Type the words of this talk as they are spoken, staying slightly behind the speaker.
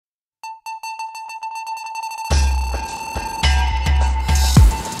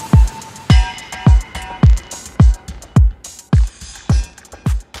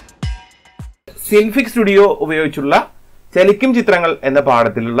Synfigstudio ഉപയോഗിച്ചുള്ള ചലിക്കും ചിത്രങ്ങൾ എന്ന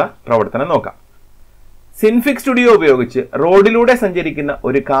പാഠത്തിലുള്ള പ്രവർത്തനം നോക്കാം. Synfigstudio ഉപയോഗിച്ച് റോഡിലൂടെ സഞ്ചരിക്കുന്ന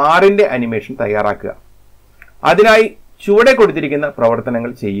ഒരു കാറിന്റെ അനിമേഷൻ തയ്യാറാക്കുക. അതിനായി ചുവടെ കൊടുത്തിരിക്കുന്ന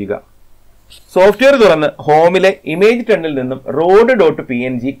പ്രവർത്തനങ്ങൾ ചെയ്യുക. സോഫ്റ്റ്വെയർ തുറന്ന് ഹോമിലെ ഇമേജ് ടണ്ണിൽ നിന്നും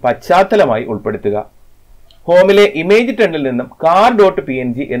road.png പശ്ചാത്തലമായി ഉൾപ്പെടുത്തുക. ഹോമിലെ ഇമേജ് ടണ്ണിൽ നിന്നും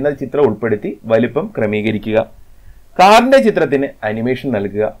car.png എന്ന ചിത്രം ഉൾപ്പെടുത്തി വലിപ്പം ക്രമീകരിക്കുക. കാറിന്റെ ചിത്രത്തിന് അനിമേഷൻ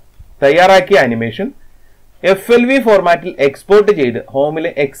നൽകുക. തയ്യാറാക്കിയ അനിമേഷൻ FLV ഫോർമാറ്റിൽ എക്സ്പോർട്ട് ചെയ്ത് ഹോമിലെ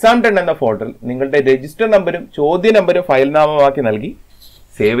exam10 എന്ന ഫോൾഡറിൽ നിങ്ങളുടെ രജിസ്റ്റർ നമ്പറും ചോദ്യ നമ്പറും ഫയൽ നാമമാക്കി നൽകി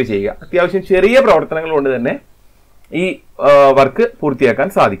സേവ് ചെയ്യുക. അത്യാവശ്യം ചെറിയ പ്രവർത്തനങ്ങൾ കൊണ്ട് തന്നെ ഈ വർക്ക് പൂർത്തിയാക്കാൻ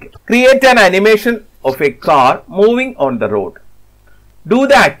സാധിക്കും. Create an animation of a car moving on the road. Do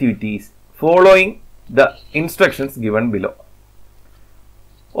the activities following the instructions given below.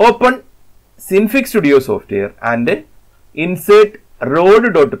 Open Synfigstudio software and insert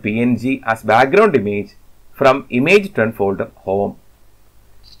road.png as background image from image turn folder home.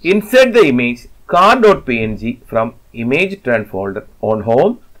 Insert the image car.png from image turn folder on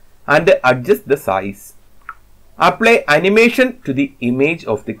home and adjust the size. Apply animation to the image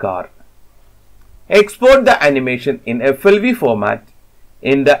of the car. Export the animation in FLV format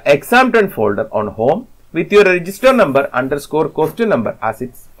in the exam10 folder on home with your register number underscore question number as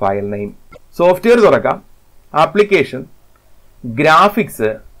its file name. Software തുറക്കാം. Application, Graphics,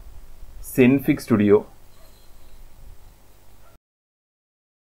 Synfigstudio.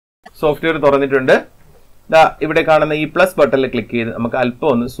 Software തുറന്നിട്ടുണ്ട്. ഇവിടെ കാണുന്ന ഈ plus ബട്ടണിൽ click ചെയ്ത് നമുക്ക് അല്പം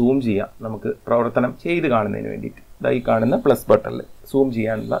ഒന്ന് സൂം ചെയ്യാം. നമുക്ക് പ്രവർത്തനം ചെയ്ത് കാണുന്നതിന് വേണ്ടിയിട്ട് ഈ കാണുന്ന പ്ലസ് ബട്ടണിൽ സൂം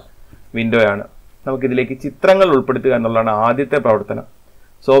ചെയ്യാനുള്ള വിൻഡോ ആണ്. നമുക്കിതിലേക്ക് ചിത്രങ്ങൾ ഉൾപ്പെടുത്തുക എന്നുള്ളതാണ് ആദ്യത്തെ പ്രവർത്തനം.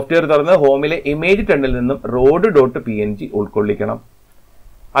 സോഫ്റ്റ്വെയർ തുറന്ന് ഹോമിലെ ഇമേജ് ടണ്ണിൽ നിന്നും road.png ഉൾക്കൊള്ളിക്കണം.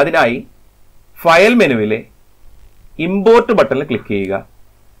 അതിനായി ഫയൽ മെനുവിലെ ഇമ്പോർട്ട് ബട്ടണിൽ ക്ലിക്ക് ചെയ്യുക.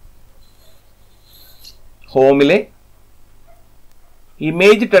 ഹോമിലെ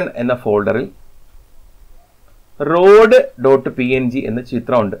ഇമേജ് ടൺ എന്ന ഫോൾഡറിൽ road.png എന്ന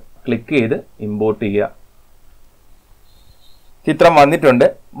ചിത്രമുണ്ട്. ക്ലിക്ക് ചെയ്ത് ഇമ്പോർട്ട് ചെയ്യുക. ചിത്രം വന്നിട്ടുണ്ട്.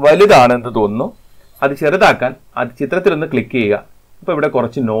 വലുതാണെന്ന് തോന്നുന്നു. അത് ചെറുതാക്കാൻ അത് ചിത്രത്തിലൊന്ന് ക്ലിക്ക് ചെയ്യുക. അപ്പോൾ ഇവിടെ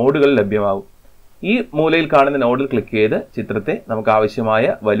കുറച്ച് നോഡുകൾ ലഭ്യമാകും. ഈ മൂലയിൽ കാണുന്ന നോഡിൽ ക്ലിക്ക് ചെയ്ത് ചിത്രത്തെ നമുക്ക്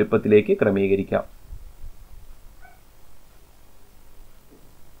ആവശ്യമായ വലുപ്പത്തിലേക്ക് ക്രമീകരിക്കാം.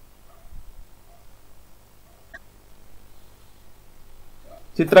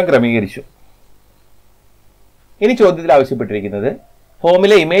 ചിത്രം ക്രമീകരിച്ചു. ഇനി ചോദ്യത്തിൽ ആവശ്യപ്പെട്ടിരിക്കുന്നത്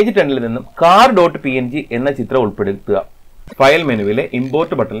ഹോമിലെ ഇമേജ് ടണ്ണിൽ നിന്നും car.png എന്ന ചിത്രം ഉൾപ്പെടുത്തുക. ഫയൽ മെനുവിലെ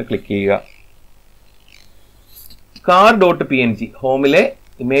ഇമ്പോർട്ട് ബട്ടണിൽ ക്ലിക്ക് ചെയ്യുക. car.png ഹോമിലെ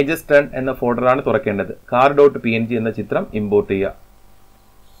ഇമേജസ് ടൺ എന്ന ഫോൾഡറാണ് തുറക്കേണ്ടത്. car.png എന്ന ചിത്രം ഇമ്പോർട്ട് ചെയ്യുക.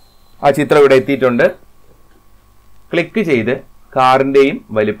 ആ ചിത്രം ഇവിടെ എത്തിയിട്ടുണ്ട്. ക്ലിക്ക് ചെയ്ത് കാറിന്റെയും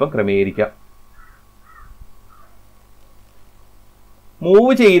വലിപ്പം ക്രമീകരിക്കാം.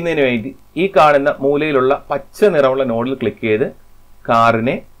 മൂവ് ചെയ്യുന്നതിന് വേണ്ടി ഈ കാണുന്ന മൂലയിലുള്ള പച്ച നിറമുള്ള നോഡിൽ ക്ലിക്ക് ചെയ്ത്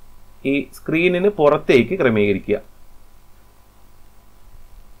കാറിനെ ഈ സ്ക്രീനിന് പുറത്തേക്ക് ക്രമീകരിക്കുക.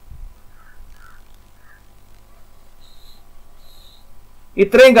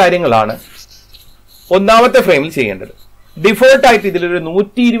 ഇത്രയും കാര്യങ്ങളാണ് ഒന്നാമത്തെ ഫ്രെയിമിൽ ചെയ്യേണ്ടത്. ഡിഫോൾട്ട് ആയിട്ട് ഇതിലൊരു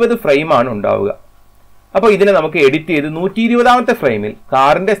 120 ഫ്രെയിമാണ് ഉണ്ടാവുക. അപ്പോൾ ഇതിനെ നമുക്ക് എഡിറ്റ് ചെയ്ത് 120ാമത്തെ ഫ്രെയിമിൽ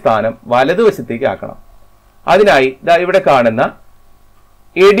കാറിന്റെ സ്ഥാനം വലതുവശത്തേക്ക് ആക്കണം. അതിനായി ഇവിടെ കാണുന്ന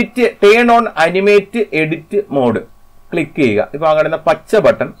edit turn on animate edit mode click ചെയ്യുക. ഇപ്പോൾ കാണുന്ന പച്ച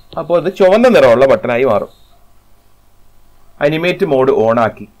ബട്ടൺ, അപ്പോൾ അത് ചുവന്ന നിറമുള്ള ബട്ടണായി മാറും. അനിമേറ്റ് മോഡ് ഓൺ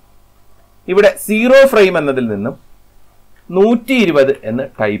ആക്കി ഇവിടെ 0 ഫ്രെയിം എന്നതിൽ നിന്നും 120 എന്ന്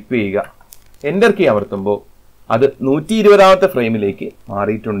ടൈപ്പ് ചെയ്യുക. എൻ്റർ കീ അമർത്തുമ്പോൾ അത് 120ാമത്തെ ഫ്രെയിമിലേക്ക്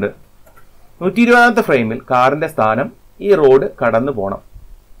മാറിയിട്ടുണ്ട്. 120ാമത്തെ ഫ്രെയിമിൽ കാറിന്റെ സ്ഥാനം ഈ റോഡ് കടന്നു പോകണം.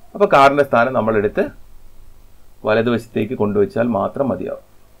 അപ്പോൾ കാറിന്റെ സ്ഥാനം നമ്മളെടുത്ത് വലതുവശത്തേക്ക് കൊണ്ടുവച്ചാൽ മാത്രം മതിയാവും.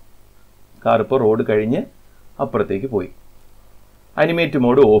 കാർ ഇപ്പോൾ റോഡ് കഴിഞ്ഞ് അപ്പുറത്തേക്ക് പോയി. അനിമേറ്റ്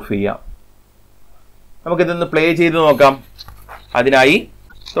മോഡ് ഓഫ് ചെയ്യാം. നമുക്കിതൊന്ന് പ്ലേ ചെയ്ത് നോക്കാം. അതിനായി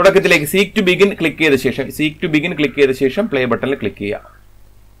തുടക്കത്തിലേക്ക് സീക്ക് ടു ബിഗിൻ ക്ലിക്ക് ചെയ്ത ശേഷം പ്ലേ ബട്ടണിൽ ക്ലിക്ക് ചെയ്യാം.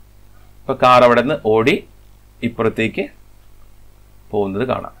 അപ്പോൾ കാർ അവിടെ നിന്ന് ഓടി ഇപ്പുറത്തേക്ക് പോകുന്നത്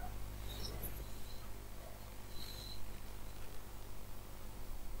കാണാം.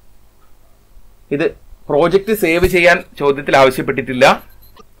 ഇത് പ്രോജക്റ്റ് സേവ് ചെയ്യാൻ ചോദ്യത്തിൽ ആവശ്യപ്പെട്ടിട്ടില്ല.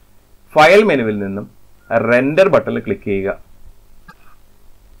 ഫയൽ മെനുവിൽ നിന്നും റെൻഡർ ബട്ടണിൽ ക്ലിക്ക് ചെയ്യുക.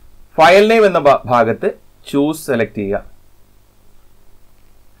 ഫയൽ നെയിം എന്ന ഭാഗത്ത് ചൂസ് സെലക്ട് ചെയ്യുക.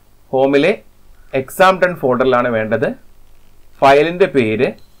 ഹോമിലെ exam10 ഫോൾഡറിലാണ് വേണ്ടത്. ഫയലിന്റെ പേര്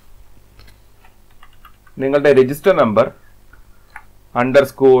നിങ്ങളുടെ register number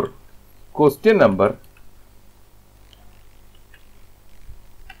underscore question number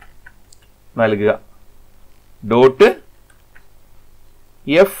നൽകുക. ഡോട്ട്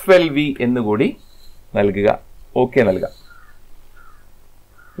FLV എന്നുകൂടി നൽകുക. ഓക്കെ നൽകുക.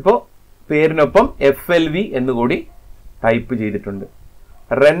 ഇപ്പോൾ പേരിനൊപ്പം FLV എന്നുകൂടി ടൈപ്പ് ചെയ്തിട്ടുണ്ട്.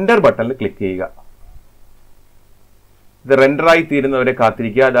 റെൻഡർ ബട്ടണിൽ ക്ലിക്ക് ചെയ്യുക. ഇത് റെൻഡറായി തീരുന്നവരെ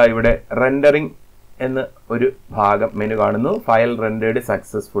കാത്തിരിക്കുക. അതാ ഇവിടെ റെൻഡറിങ് എന്ന് ഒരു ഭാഗം മെനു കാണുന്നു. File rendered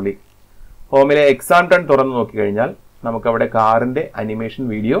successfully. ഹോമിലെ exam ton തുറന്നു നോക്കിക്കഴിഞ്ഞാൽ നമുക്കവിടെ കാറിന്റെ അനിമേഷൻ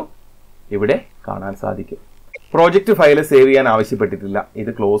വീഡിയോ ഇവിടെ കാണാൻ സാധിക്കും. പ്രോജക്റ്റ് ഫയൽ സേവ് ചെയ്യാൻ ആവശ്യപ്പെട്ടിട്ടില്ല.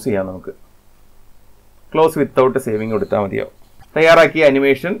 ഇത് ക്ലോസ് ചെയ്യാം. നമുക്ക് ക്ലോസ് വിത്തൗട്ട് സേവിങ് കൊടുത്താൽ മതിയാവും. തയ്യാറാക്കിയ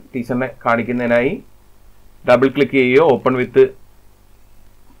അനിമേഷൻ ടീച്ചറിനെ കാണിക്കുന്നതിനായി ഡബിൾ ക്ലിക്ക് ചെയ്യുകയോ ഓപ്പൺ വിത്ത്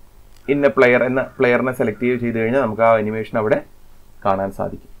ഇന്ന പ്ലെയർ എന്ന പ്ലെയറിനെ സെലക്ട് ചെയ്ത് കഴിഞ്ഞാൽ നമുക്ക് ആ അനിമേഷൻ അവിടെ കാണാൻ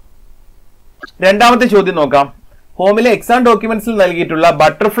സാധിക്കും. രണ്ടാമത്തെ ചോദ്യം നോക്കാം. ഹോമിലെ എക്സാം ഡോക്യുമെന്റ്സിൽ നൽകിയിട്ടുള്ള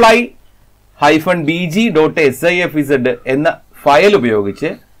butterfly-bg.sifz എന്ന ഫയൽ ഉപയോഗിച്ച്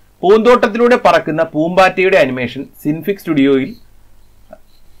പൂന്തോട്ടത്തിലൂടെ പറക്കുന്ന പൂമ്പാറ്റയുടെ അനിമേഷൻ സിൻഫിക് സ്റ്റുഡിയോയിൽ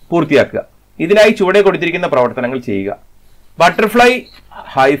പൂർത്തിയാക്കുക. ഇതിനായി ചുവടെ കൊടുത്തിരിക്കുന്ന പ്രവർത്തനങ്ങൾ ചെയ്യുക.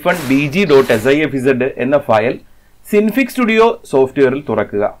 butterfly-bg.sifz എന്ന ഫയൽ സിൻഫിക് സ്റ്റുഡിയോ സോഫ്റ്റ്വെയറിൽ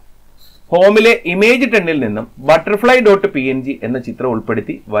തുറക്കുക. ഹോമിലെ ഇമേജ് 10ൽ നിന്നും butterfly.png എന്ന ചിത്രം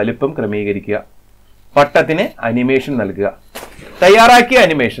ഉൾപ്പെടുത്തി വലുപ്പം ക്രമീകരിക്കുക. പട്ടത്തിന് അനിമേഷൻ നൽകുക. തയ്യാറാക്കിയ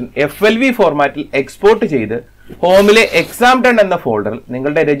അനിമേഷൻ FLV ഫോർമാറ്റിൽ എക്സ്പോർട്ട് ചെയ്ത് ഹോമിലെ എക്സാം 10 എന്ന ഫോൾഡറിൽ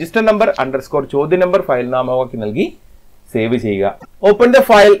നിങ്ങളുടെ രജിസ്റ്റർ നമ്പർ _ ചോദ്യ നമ്പർ ഫയൽ നാമമാക്കി നൽകി സേവ് ചെയ്യുക. Open the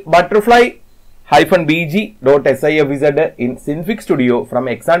file butterfly-bg.sifz in Synfigstudio from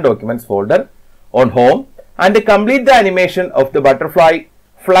exam documents folder on home and complete the animation of the butterfly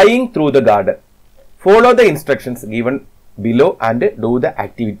flying through the garden. Follow the instructions given below and do the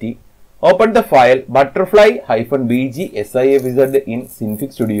activity. Open the file butterfly-bg.sifz in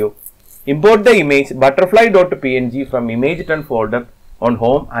Synfigstudio. Import the image butterfly.png from image 10 folder on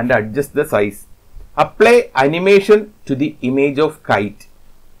home and adjust the size. Apply animation to the image of kite.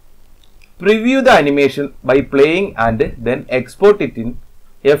 Preview the animation by playing and then export it in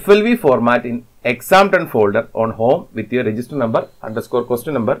FLV format in exam 10 folder on home with your register number _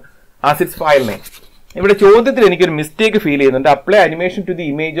 question number as its file name. ഇവിടെ ചോദ്യത്തിൽ എനിക്കൊരു mistake feel ചെയ്യുന്നുണ്ട്. Apply animation to the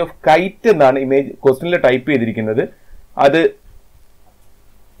image of KITE എന്നാണ് image ക്വസ്റ്റനിൽ type ചെയ്തിരിക്കുന്നത്. അത്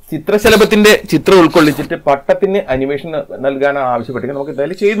ചിത്രശലഭത്തിന്റെ ചിത്രം ഉൾക്കൊള്ളിച്ചിട്ട് പട്ടത്തിന് animation നൽകാനാണ് ആവശ്യപ്പെട്ടിരിക്കുന്നത്. നമുക്ക്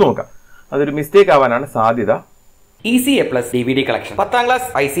എന്തായാലും ചെയ്തു നോക്കാം. അതൊരു മിസ്റ്റേക്ക് ആവാനാണ് സാധ്യത. ECA+ DVD collection 10ാം class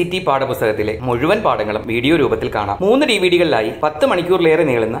ICT പാഠപുസ്തകത്തിലെ മുഴുവൻ പാഠങ്ങളും വീഡിയോ രൂപത്തിൽ കാണാം. 3 DVDകളിലായി 10 മണിക്കൂറിലേറെ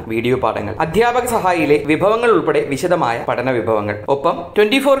നീളുന്ന വീഡിയോ പാഠങ്ങൾ, അധ്യാപക സഹായിയിലെ വിഭവങ്ങൾ ഉൾപ്പെടെ വിശദമായ പഠന വിഭവങ്ങൾ, ഒപ്പം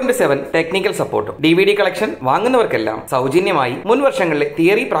 24/7 ടെക്നിക്കൽ സപ്പോർട്ടും. DVD കളക്ഷൻ വാങ്ങുന്നവർക്കെല്ലാം സൗജന്യമായി മുൻ വർഷങ്ങളിലെ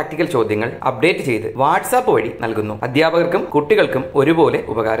തിയറി പ്രാക്ടിക്കൽ ചോദ്യങ്ങൾ അപ്ഡേറ്റ് ചെയ്ത് വാട്സാപ്പ് വഴി നൽകുന്നു. അധ്യാപകർക്കും കുട്ടികൾക്കും ഒരുപോലെ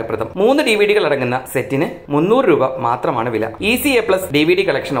ഉപകാരപ്രദം. 3 DVDകൾ അടങ്ങുന്ന സെറ്റിന് 300 രൂപ മാത്രമാണ് വില. ECA+ DVD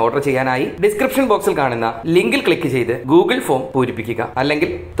കളക്ഷൻ ഓർഡർ ചെയ്യാനായി ഡിസ്ക്രിപ്ഷൻ ബോക്സിൽ കാണുന്ന ലിങ്കിൽ ക്ലിക്ക് ചെയ്ത് ഗൂഗിൾ ഫോം പൂരിപ്പിക്കുക. അല്ലെങ്കിൽ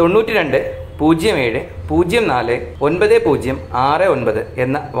 92 07 04 9069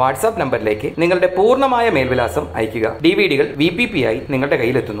 എന്ന വാട്സാപ്പ് നമ്പറിലേക്ക് നിങ്ങളുടെ പൂർണ്ണമായ മേൽവിലാസം അയയ്ക്കുക. DVDകൾ VPP ആയി നിങ്ങളുടെ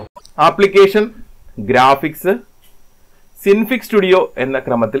കയ്യിലെത്തുന്നു. ആപ്ലിക്കേഷൻ, ഗ്രാഫിക്സ്, സിൻഫിക് സ്റ്റുഡിയോ എന്ന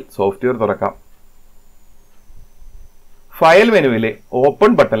ക്രമത്തിൽ സോഫ്റ്റ്വെയർ തുറക്കാം. ഫയൽ മെനുവിലെ ഓപ്പൺ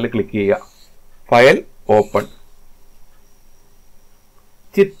ബട്ടണിൽ ക്ലിക്ക് ചെയ്യുക. File open.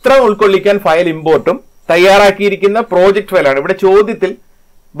 ചിത്രം ഉൾക്കൊള്ളിക്കാൻ ഫയൽ ഇമ്പോർട്ടും തയ്യാറാക്കിയിരിക്കുന്ന പ്രോജക്ട് ഫയലാണ്. ഇവിടെ ചോദ്യത്തിൽ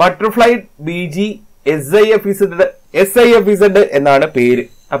butterfly-bg.sifz എന്നാണ് പേര്.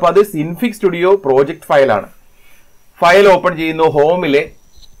 അപ്പൊ അത് Synfig studio project ഫയലാണ്. File open ചെയ്യുന്നു. ഹോമിലെ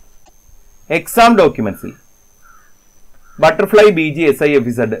എക്സാം ഡോക്യുമെന്റ്സിൽ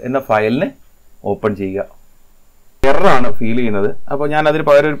butterfly-bg.sifz എന്ന ഫയലിനെ ഓപ്പൺ ചെയ്യുക. എററാണ് ഫീൽ ചെയ്യുന്നത്. അപ്പോൾ ഞാൻ അതിന്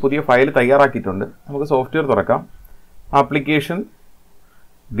പകരം ഒരു പുതിയ ഫയൽ തയ്യാറാക്കിയിട്ടുണ്ട്. നമുക്ക് സോഫ്റ്റ്വെയർ തുറക്കാം. Application,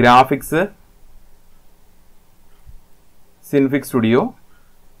 graphics, Synfig studio.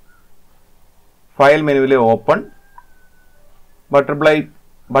 File മെനുവിലെ open,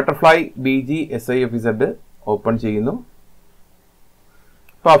 butterfly-bg.sifz open ചെയ്യുന്നു.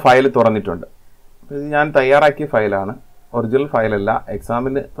 ഇപ്പോൾ ആ ഫയൽ തുറന്നിട്ടുണ്ട്. ഇത് ഞാൻ തയ്യാറാക്കിയ ഫയലാണ്, ഒറിജിനൽ ഫയലല്ല.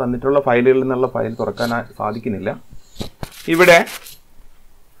 എക്സാമിന് തന്നിട്ടുള്ള ഫയലുകളിൽ നിന്നുള്ള ഫയൽ തുറക്കാൻ സാധിക്കുന്നില്ല. ഇവിടെ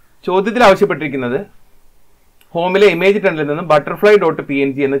ചോദ്യത്തിൽ ആവശ്യപ്പെട്ടിരിക്കുന്നത് ഹോമിലെ ഇമേജ് 10ൽ നിന്നും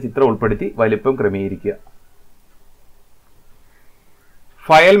butterfly.png എന്ന ചിത്രം ഉൾപ്പെടുത്തി വലിപ്പം ക്രമീകരിക്കുക.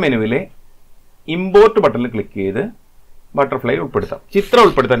 ഫയൽ മെനുവിലെ ഇമ്പോർട്ട് ബട്ടണിൽ ക്ലിക്ക് ചെയ്ത് ബട്ടർഫ്ലൈ ഉൾപ്പെടുത്താം. ചിത്രം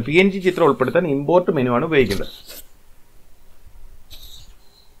ഉൾപ്പെടുത്താൻ, PNG ചിത്രം ഉൾപ്പെടുത്താൻ ഇമ്പോർട്ട് മെനു ആണ് ഉപയോഗിക്കുന്നത്.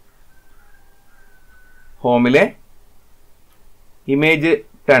 ഹോമിലെ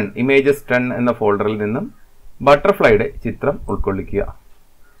ഇമേജസ് 10 എന്ന ഫോൾഡറിൽ നിന്നും ബട്ടർഫ്ലൈയുടെ ചിത്രം ഉൾക്കൊള്ളിക്കുക.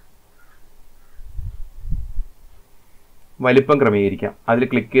 വലിപ്പം ക്രമീകരിക്കാം. അതിൽ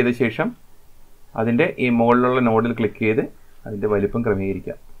ക്ലിക്ക് ചെയ്ത ശേഷം അതിൻ്റെ ഈ മുകളിലുള്ള നോഡിൽ ക്ലിക്ക് ചെയ്ത് അതിൻ്റെ വലിപ്പം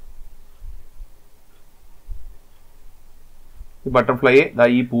ക്രമീകരിക്കാം. ഈ ബട്ടർഫ്ലൈയെ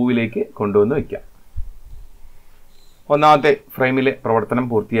ഈ പൂവിലേക്ക് കൊണ്ടുവന്ന് വയ്ക്കാം. ഒന്നാമത്തെ ഫ്രെയിമിലെ പ്രവർത്തനം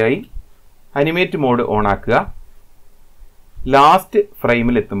പൂർത്തിയായി. അനിമേറ്റ് മോഡ് ഓൺ ആക്കുക. ലാസ്റ്റ്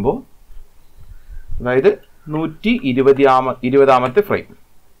ഫ്രെയിമിൽ എത്തുമ്പോൾ, അതായത് 120ാമത്തെ ഫ്രെയിം,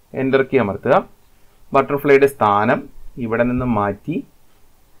 എൻ്റർ കീ അമർത്തുക. ബട്ടർഫ്ലൈയുടെ സ്ഥാനം ഇവിടെ നിന്ന് മാറ്റി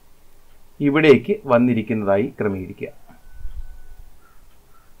ഇവിടേക്ക് വന്നിരിക്കുന്നതായി ക്രമീകരിക്കുക.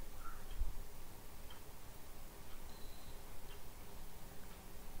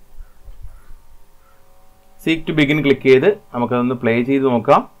 സീക്ക് ടു ബിഗിൻ ക്ലിക്ക് ചെയ്ത് നമുക്കതൊന്ന് പ്ലേ ചെയ്ത്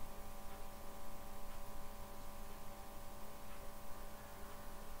നോക്കാം.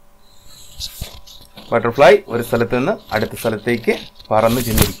 ബട്ടർഫ്ലൈ ഒരു സ്ഥലത്ത് നിന്ന് അടുത്ത സ്ഥലത്തേക്ക് പറന്ന്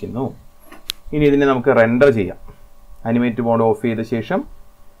ചെന്നിരിക്കുന്നു. ഇനി ഇതിനെ നമുക്ക് റെൻഡർ ചെയ്യാം. അനിമേറ്റ് മോഡ് ഓഫ് ചെയ്ത ശേഷം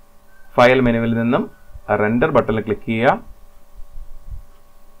ഫയൽ മെനുവിൽ നിന്നും റെൻഡർ ബട്ടണിൽ ക്ലിക്ക് ചെയ്യുക.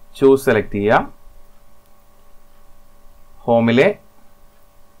 ചൂസ് സെലക്ട് ചെയ്യുക. ഹോമിലെ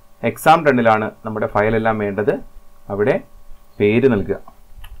എക്സാം 2ലാണ് നമ്മുടെ ഫയലെല്ലാം വേണ്ടത്. അവിടെ പേര് നൽകുക.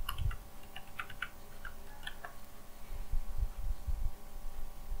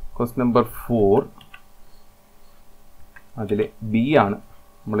 ക്വസ്റ്റ്യൻ നമ്പർ 4, അതിലെ ബി ആണ്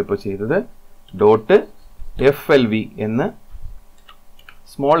നമ്മളിപ്പോൾ ചെയ്തത്. .FLV എന്ന്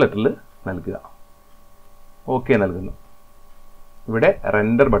സ്മോൾ ലെറ്ററിൽ നൽകുക. ഓക്കെ നൽകുന്നു. ഇവിടെ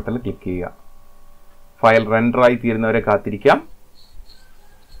റെൻഡർ ബട്ടണിൽ ക്ലിക്ക് ചെയ്യുക. ഫയൽ റെൻഡറായി തീരുന്നവരെ കാത്തിരിക്കാം.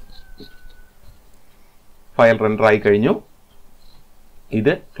 ഫയൽ റെൻഡറായി കഴിഞ്ഞു.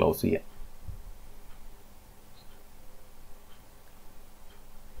 ഇത് ക്ലോസ് ചെയ്യാം.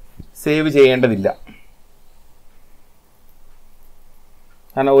 സേവ് ചെയ്യേണ്ടതില്ല.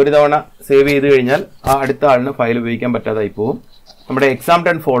 കാരണം ഒരു തവണ സേവ് ചെയ്ത് കഴിഞ്ഞാൽ ആ അടുത്ത ആളിന് ഫയൽ ഉപയോഗിക്കാൻ പറ്റാതായി പോകും. നമ്മുടെ എക്സാം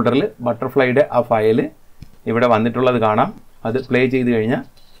 10 ഫോൾഡറിൽ ബട്ടർഫ്ലൈയുടെ ആ ഫയൽ ഇവിടെ വന്നിട്ടുള്ളത് കാണാം. അത് പ്ലേ ചെയ്ത് കഴിഞ്ഞാൽ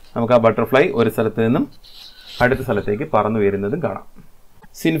നമുക്ക് ആ ബട്ടർഫ്ലൈ ഒരു സ്ഥലത്ത് നിന്നും അടുത്ത സ്ഥലത്തേക്ക് പറന്നു വരുന്നതും കാണാം.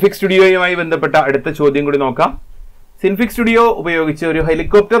 സിൻഫിക് സ്റ്റുഡിയോയുമായി ബന്ധപ്പെട്ട അടുത്ത ചോദ്യം കൂടി നോക്കാം. സിൻഫിക് സ്റ്റുഡിയോ ഉപയോഗിച്ച് ഒരു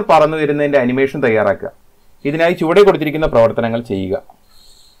ഹെലികോപ്റ്റർ പറന്നു വരുന്നതിൻ്റെ അനിമേഷൻ തയ്യാറാക്കുക. ഇതിനായി ചുവടെ കൊടുത്തിരിക്കുന്ന പ്രവർത്തനങ്ങൾ ചെയ്യുക.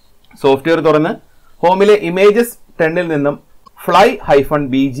 സോഫ്റ്റ്വെയർ തുറന്ന് ഹോമിലെ ഇമേജസ് 10ൽ നിന്നും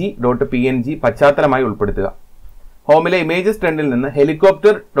fly-bg.png പശ്ചാത്തലമായി ഉൾപ്പെടുത്തുക. ഹോമിലെ ഇമേജസ് 10ൽ നിന്ന്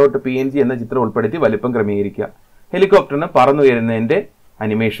helicopter.png എന്ന ചിത്രം ഉൾപ്പെടുത്തി വലിപ്പം ക്രമീകരിക്കുക. ഹെലികോപ്റ്ററിന് പറന്നുയരുന്നതിൻ്റെ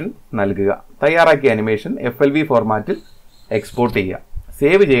അനിമേഷൻ നൽകുക. തയ്യാറാക്കിയ അനിമേഷൻ FLV ഫോർമാറ്റിൽ എക്സ്പോർട്ട് ചെയ്യുക.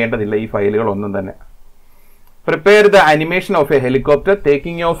 സേവ് ചെയ്യേണ്ടതില്ല ഈ ഫയലുകൾ ഒന്നും തന്നെ. Prepare the animation of a helicopter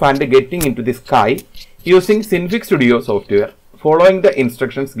taking off and getting into the sky using Synfigstudio software. Following the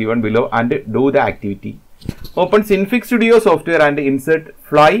instructions given below and do the activity. Open Synfigstudio software and insert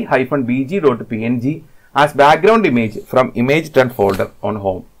fly-bg.png as background image from Image 10 folder on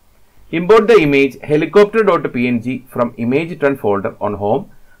home. Import the image helicopter.png from Image 10 folder on home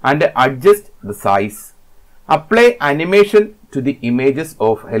and adjust the size. Apply animation to the images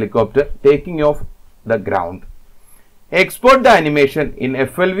of helicopter taking off the ground. Export the animation in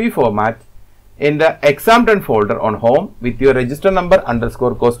FLV format in the exam 10 folder on home with your register number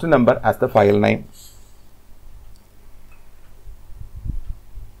 _ question number as the file name.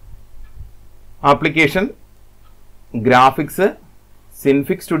 Application, graphics,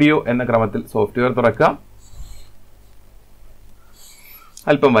 Synfig studio എന്ന ക്രമത്തിൽ software തുറക്കാം.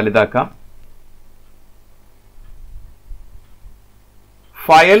 അല്പം വലുതാക്കാം.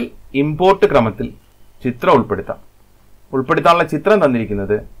 File import ക്രമത്തിൽ ചിത്രം ഉൾപ്പെടുത്താം. ഉൾപ്പെടുത്താനുള്ള ചിത്രം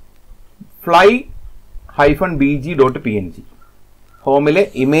തന്നിരിക്കുന്നത് fly-bg.png. ഹോമിലെ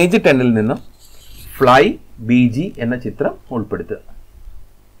image 10ൽ നിന്നും fly-bg എന്ന ചിത്രം ഉൾപ്പെടുത്തുക.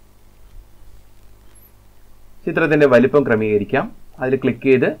 ചിത്രത്തിൻ്റെ വലിപ്പം ക്രമീകരിക്കാം. അതിൽ ക്ലിക്ക്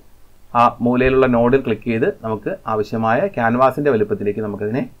ചെയ്ത് ആ മൂലയിലുള്ള നോഡിൽ ക്ലിക്ക് ചെയ്ത് നമുക്ക് ആവശ്യമായ ക്യാൻവാസിൻ്റെ വലിപ്പത്തിലേക്ക്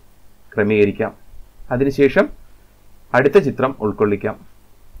നമുക്കതിനെ ക്രമീകരിക്കാം. അതിനുശേഷം അടുത്ത ചിത്രം ഉൾക്കൊള്ളിക്കാം.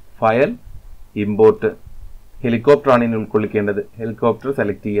 File, import. ഹെലികോപ്റ്ററാണ് ഇനി ഉൾക്കൊള്ളിക്കേണ്ടത്. ഹെലികോപ്റ്റർ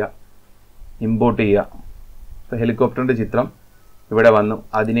സെലക്ട് ചെയ്യുക, ഇമ്പോർട്ട് ചെയ്യുക. ഇപ്പോൾ ഹെലികോപ്റ്ററിൻ്റെ ചിത്രം ഇവിടെ വന്നു.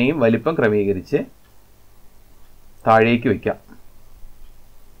 അതിനെയും വലിപ്പം ക്രമീകരിച്ച് താഴേക്ക് വയ്ക്കാം.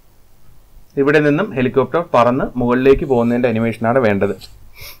 ഇവിടെ നിന്നും ഹെലികോപ്റ്റർ പറന്ന് മുകളിലേക്ക് പോകുന്നതിൻ്റെ അനിമേഷനാണ് വേണ്ടത്.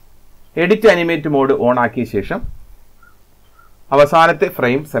 എഡിറ്റ് അനിമേറ്റ് മോഡ് ഓൺ ആക്കിയ ശേഷം അവസാനത്തെ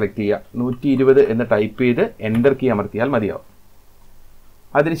ഫ്രെയിം സെലക്ട് ചെയ്യുക. 120 എന്ന് ടൈപ്പ് ചെയ്ത് എൻ്റർ കീ അമർത്തിയാൽ മതിയാവും.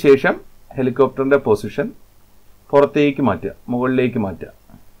 അതിനുശേഷം ഹെലികോപ്റ്ററിൻ്റെ പൊസിഷൻ പുറത്തേക്ക് മാറ്റുക, മുകളിലേക്ക് മാറ്റുക.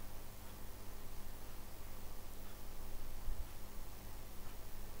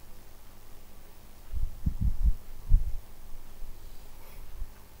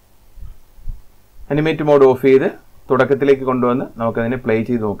 അനിമേറ്റ് മോഡ് ഓഫ് ചെയ്ത് തുടക്കത്തിലേക്ക് കൊണ്ടുവന്ന് നമുക്കതിനെ പ്ലേ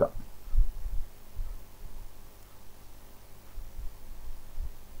ചെയ്ത് നോക്കാം.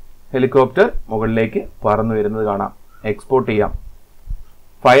 ഹെലികോപ്റ്റർ മുകളിലേക്ക് പറന്നു വരുന്നത് കാണാം. എക്സ്പോർട്ട് ചെയ്യാം.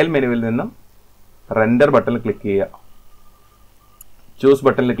 ഫയൽ മെനുവിൽ നിന്നും റെൻഡർ ബട്ടണിൽ ക്ലിക്ക് ചെയ്യുക. ചൂസ്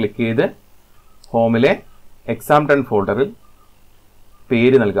ബട്ടണിൽ ക്ലിക്ക് ചെയ്ത് ഹോമിലെ എക്സാം 10 ഫോൾഡറിൽ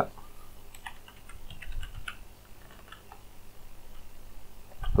പേര് നൽകുക.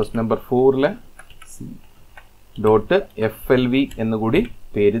 ക്വസ്റ്റ്യൻ നമ്പർ 4 .FLV എന്നുകൂടി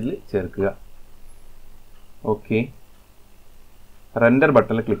പേരിൽ ചേർക്കുക. ഓക്കെ, റെൻഡർ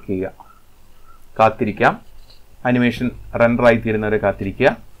ബട്ടണിൽ ക്ലിക്ക് ചെയ്യുക. കാത്തിരിക്കാം. അനിമേഷൻ റെൻഡറായി തീരുന്നവരെ കാത്തിരിക്കുക.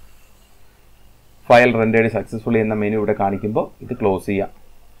 ഫയൽ റെൻഡേഡ് സക്സസ്ഫുള്ളി എന്ന മെനു ഇവിടെ കാണിക്കുമ്പോൾ ഇത് ക്ലോസ് ചെയ്യാം.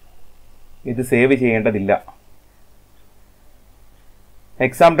 ഇത് സേവ് ചെയ്യേണ്ടതില്ല.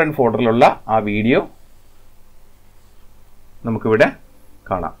 എക്സാം 10 ഫോൾഡറിലുള്ള ആ വീഡിയോ നമുക്കിവിടെ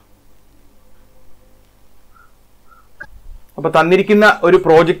കാണാം. അപ്പോൾ തന്നിരിക്കുന്ന ഒരു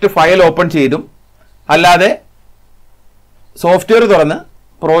പ്രോജക്റ്റ് ഫയൽ ഓപ്പൺ ചെയ്തും അല്ലാതെ സോഫ്റ്റ്വെയർ തുറന്ന്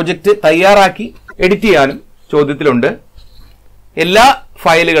പ്രോജക്റ്റ് തയ്യാറാക്കി എഡിറ്റ് ചെയ്യാനും ചോദ്യത്തിലുണ്ട്. എല്ലാ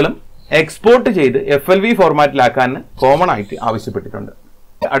ഫയലുകളും എക്സ്പോർട്ട് ചെയ്ത് FLV ഫോർമാറ്റിലാക്കാൻ കോമൺ ആയിട്ട് ആവശ്യപ്പെട്ടിട്ടുണ്ട്.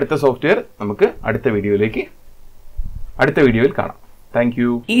 അടുത്ത സോഫ്റ്റ്വെയർ നമുക്ക് അടുത്ത വീഡിയോയിൽ കാണാം. Thank you.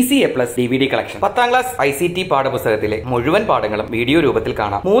 ECA+ DVD collection 10ാം class ICT പാഠപുസ്തകത്തിലെ മുഴുവൻ പാഠങ്ങളും വീഡിയോ രൂപത്തിൽ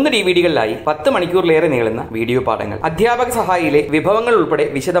കാണാം. 3 DVDകളിലായി 10 മണിക്കൂറിലേറെ നീളുന്ന വീഡിയോ പാഠങ്ങൾ, അധ്യാപക സഹായിയിലെ വിഭവങ്ങൾ ഉൾപ്പെടെ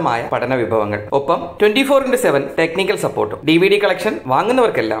വിശദമായ പഠന വിഭവങ്ങൾ, ഒപ്പം 24/7 ടെക്നിക്കൽ സപ്പോർട്ടും. DVD കളക്ഷൻ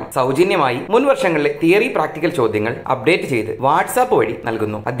വാങ്ങുന്നവർക്കെല്ലാം സൗജന്യമായി മുൻ വർഷങ്ങളിലെ തിയറി പ്രാക്ടിക്കൽ ചോദ്യങ്ങൾ അപ്ഡേറ്റ് ചെയ്ത് വാട്സാപ്പ് വഴി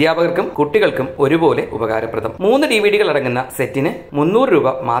നൽകുന്നു. അധ്യാപകർക്കും കുട്ടികൾക്കും ഒരുപോലെ ഉപകാരപ്രദം. 3 DVDകൾ അടങ്ങുന്ന സെറ്റിന് 300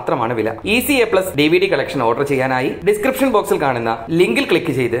 രൂപ മാത്രമാണ് വില. ECA+ DVD കളക്ഷൻ ഓർഡർ ചെയ്യാനായി ഡിസ്ക്രിപ്ഷൻ ബോക്സിൽ കാണുന്ന ലിങ്കിൽ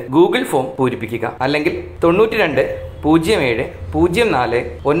ക്ലിക്ക് ചെയ്ത് ഗൂഗിൾ ഫോം പൂരിപ്പിക്കുക. അല്ലെങ്കിൽ 92 07 04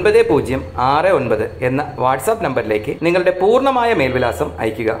 9069 എന്ന വാട്സാപ്പ് നമ്പറിലേക്ക് നിങ്ങളുടെ പൂർണ്ണമായ മേൽവിലാസം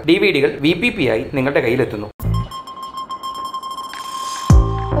അയയ്ക്കുക. DVDകൾ VPP ആയി നിങ്ങളുടെ കയ്യിലെത്തുന്നു.